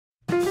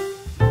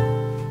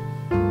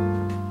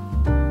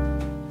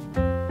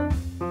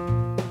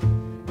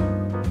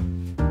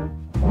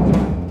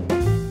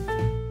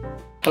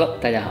Hello，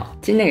 大家好，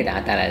今天给大家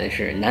带来的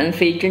是南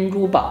非珍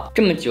珠鮑，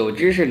这么9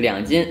只是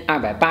2斤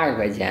280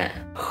块钱，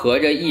合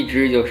着1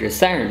只就是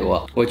30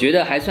多，我觉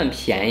得还算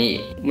便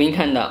宜。我们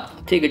看到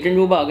这个珍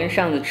珠鮑跟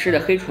上次吃的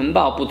黑唇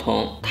鮑不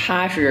同，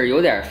它是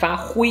有点发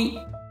灰，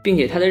并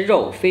且它的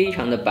肉非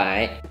常的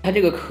白，它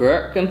这个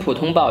壳跟普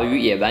通鲍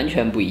鱼也完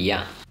全不一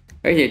样。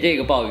而且这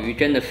个鲍鱼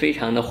真的非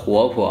常的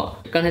活泼，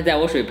刚才在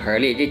我水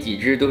盆里这几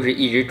只都是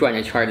一直转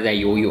着圈的在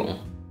游泳，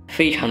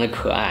非常的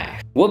可爱。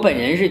我本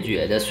人是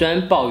觉得，虽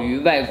然鲍鱼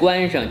外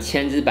观上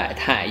千姿百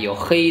态，有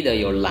黑的，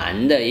有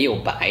蓝的，也有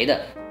白的，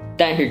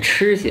但是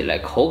吃起来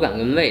口感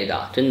跟味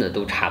道真的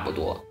都差不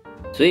多。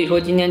所以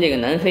说今天这个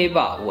南非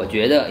鲍，我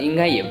觉得应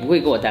该也不会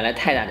给我带来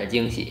太大的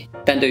惊喜。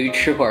但对于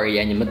吃货而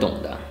言，你们懂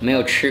的，没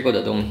有吃过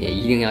的东西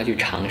一定要去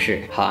尝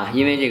试。好啊，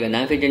因为这个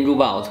南非珍珠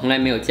鮑我从来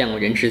没有见过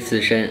人吃刺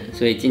身，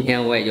所以今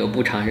天我也就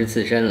不尝试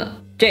刺身了。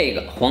这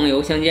个黄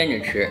油香煎着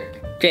吃，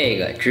这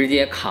个直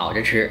接烤着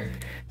吃，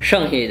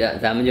剩下的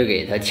咱们就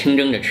给它清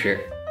蒸着吃。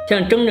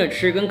像蒸着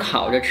吃跟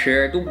烤着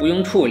吃都不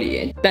用处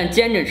理，但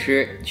煎着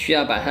吃需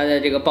要把它的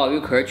这个鲍鱼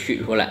壳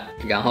取出来，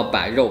然后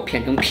把肉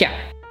片成片儿。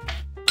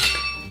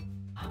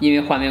因为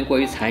画面过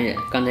于残忍，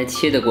刚才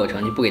切的过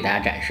程就不给大家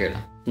展示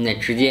了。现在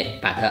直接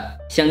把它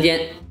香煎，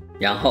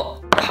然后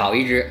烤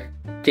一只，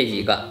这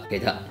几个给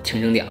它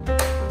清蒸掉。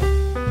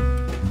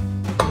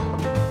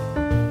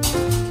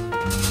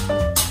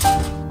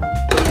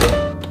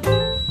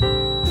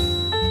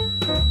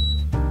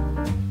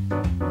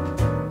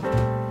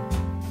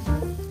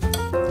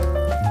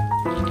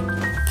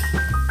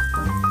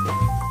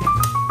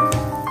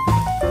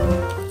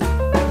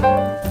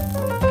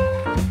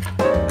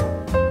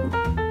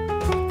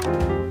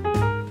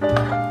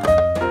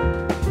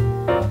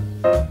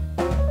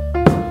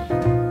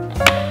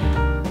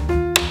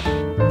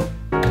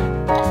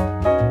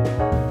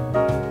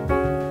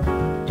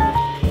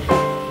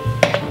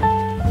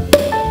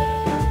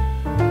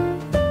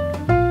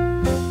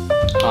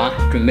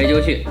准备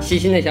就绪，细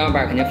心的小伙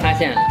伴肯定发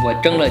现了，我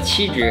蒸了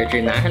7只，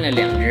只拿上了2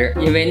只，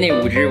因为那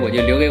5只我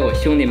就留给我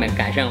兄弟们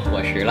赶上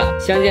伙食了。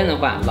香煎的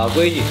话，老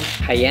规矩，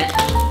海盐。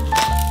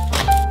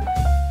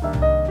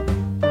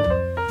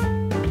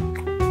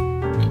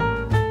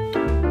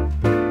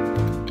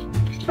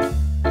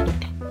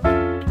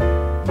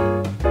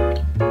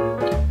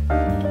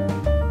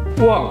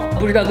哇，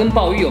不知道跟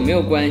鲍鱼有没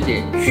有关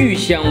系，巨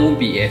香无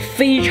比，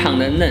非常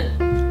的嫩。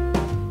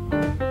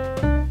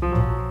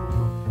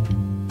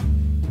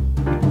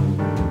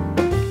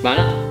完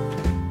了，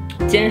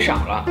煎少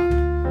了。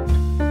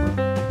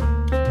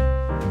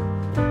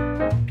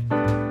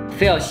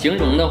非要形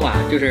容的话，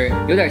就是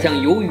有点像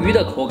鱿鱼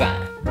的口感。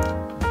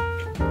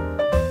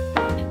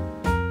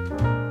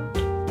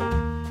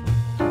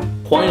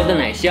黄油的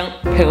奶香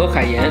配合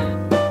海盐，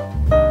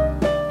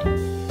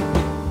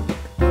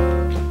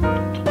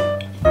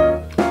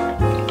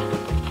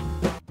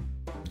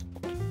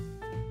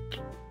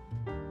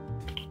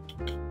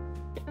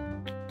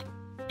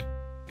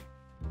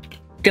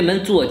这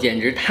门做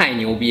简直太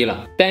牛逼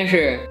了！但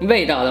是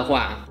味道的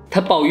话，它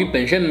鲍鱼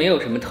本身没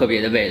有什么特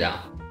别的味道。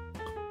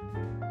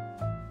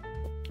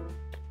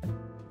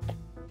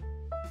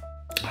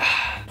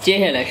接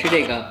下来是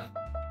这个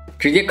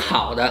直接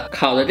烤的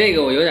这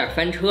个我有点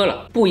翻车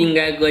了，不应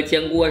该搁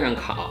煎锅上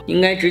烤，应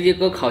该直接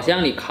搁烤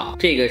箱里烤，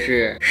这个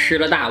是失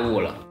了大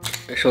误了。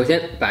首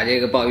先把这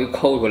个鲍鱼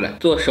抠出来，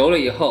做熟了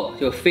以后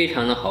就非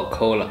常的好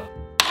抠了。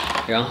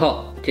然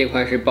后这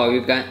块是鲍鱼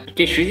干，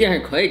这实际上是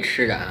可以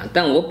吃的啊，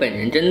但我本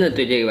人真的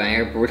对这个玩意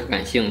儿不是特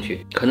感兴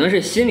趣，可能是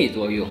心理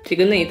作用。这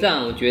个内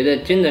脏我觉得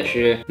真的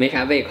是没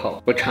啥胃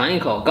口，我尝一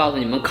口，告诉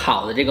你们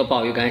烤的这个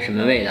鲍鱼干什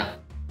么味道。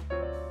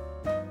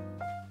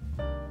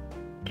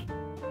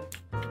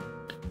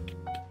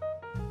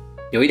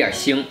有一点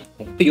腥，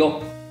哎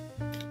呦，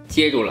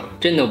接住了，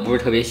真的不是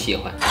特别喜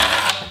欢。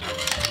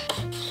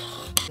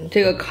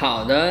这个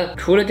烤的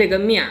除了这个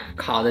面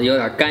烤的有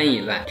点干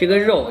以外，这个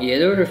肉也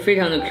都是非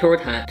常的 Q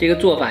弹，这个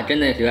做法真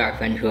的是有点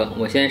翻车。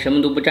我现在什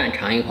么都不蘸，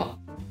尝一口。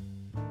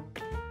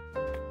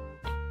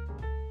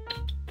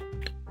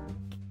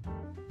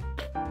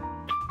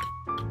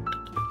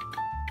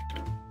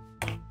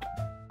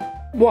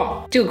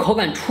哇，这个口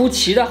感出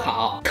奇的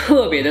好，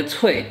特别的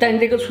脆，但是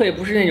这个脆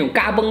不是那种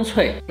嘎嘣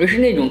脆，而是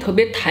那种特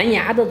别弹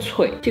牙的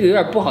脆，这个有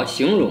点不好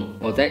形容。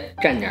我再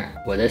蘸点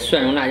我的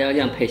蒜蓉辣椒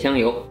酱配香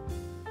油。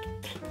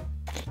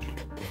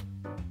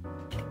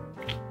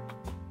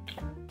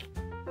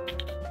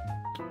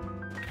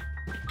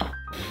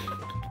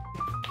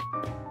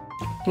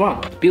哇，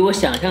比我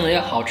想象的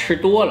要好吃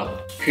多了，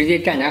直接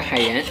蘸点海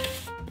盐。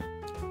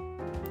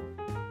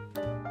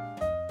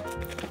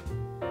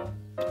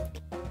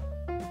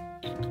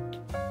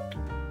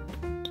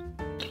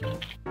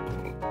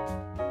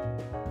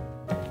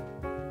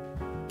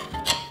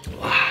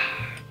哇，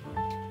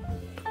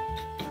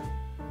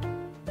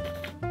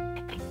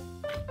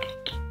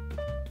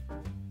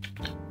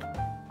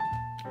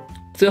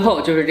最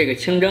后就是这个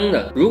清蒸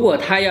的，如果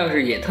它要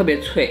是也特别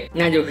脆，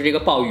那就是这个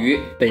鲍鱼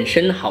本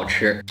身好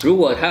吃；如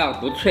果它要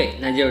不脆，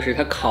那就是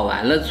它烤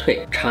完了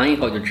脆，尝一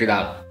口就知道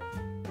了。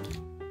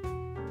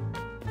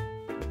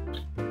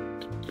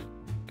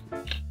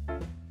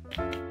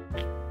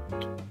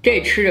这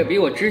吃着比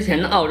我之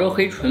前的澳洲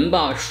黑纯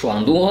鲍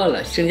爽多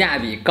了，性价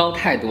比高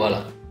太多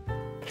了。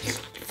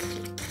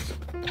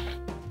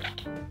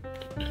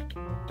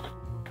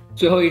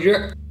最后一只，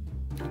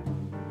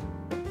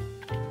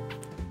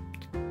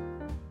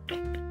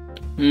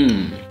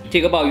这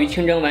个鲍鱼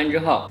清蒸完之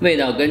后，味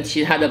道跟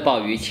其他的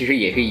鲍鱼其实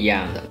也是一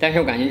样的，但是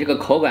我感觉这个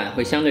口感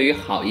会相对于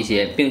好一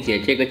些，并且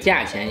这个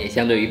价钱也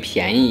相对于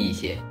便宜一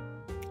些。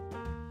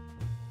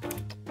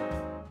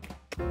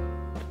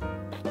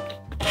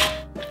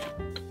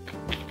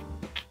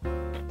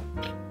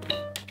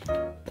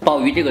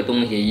鲍鱼这个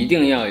东西一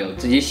定要有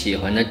自己喜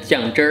欢的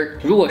酱汁儿，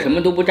如果什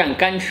么都不蘸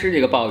干吃这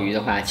个鲍鱼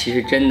的话，其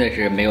实真的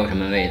是没有什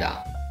么味道。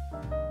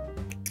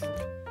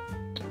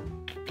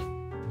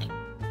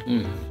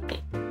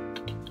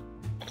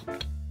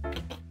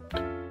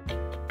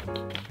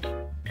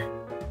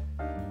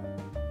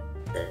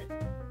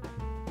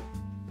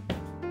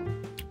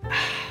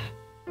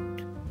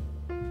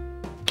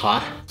好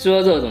啊，最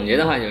后做总结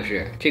的话就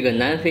是，这个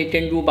南非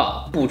珍珠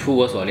鲍不出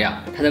我所料，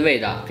它的味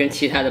道跟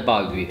其他的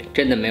鲍鱼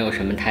真的没有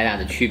什么太大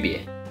的区别，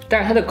但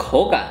是它的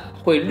口感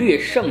会略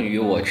胜于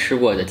我吃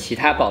过的其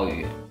他鲍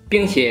鱼，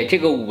并且这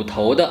个5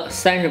头的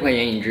30块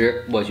钱一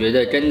只，我觉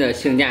得真的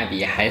性价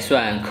比还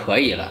算可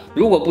以了。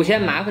如果不嫌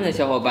麻烦的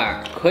小伙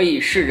伴，可以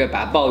试着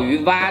把鲍鱼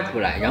挖出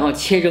来，然后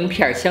切成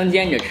片香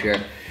煎着吃。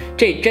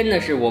这真的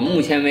是我目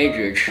前为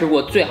止吃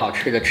过最好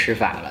吃的吃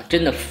法了，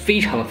真的非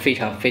常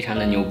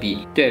的牛逼。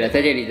对了，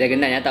在这里再跟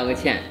大家道个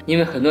歉，因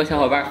为很多小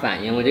伙伴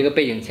反映我这个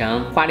背景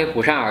墙花里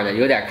胡哨的，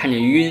有点看着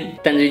晕，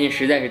但最近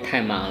实在是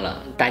太忙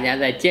了，大家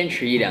再坚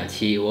持1、2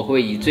期，我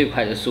会以最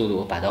快的速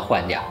度把它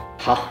换掉。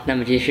好，那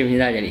么这期视频就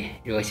到这里，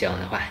如果喜欢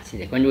的话，记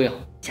得关注哟，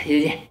下期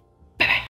再见。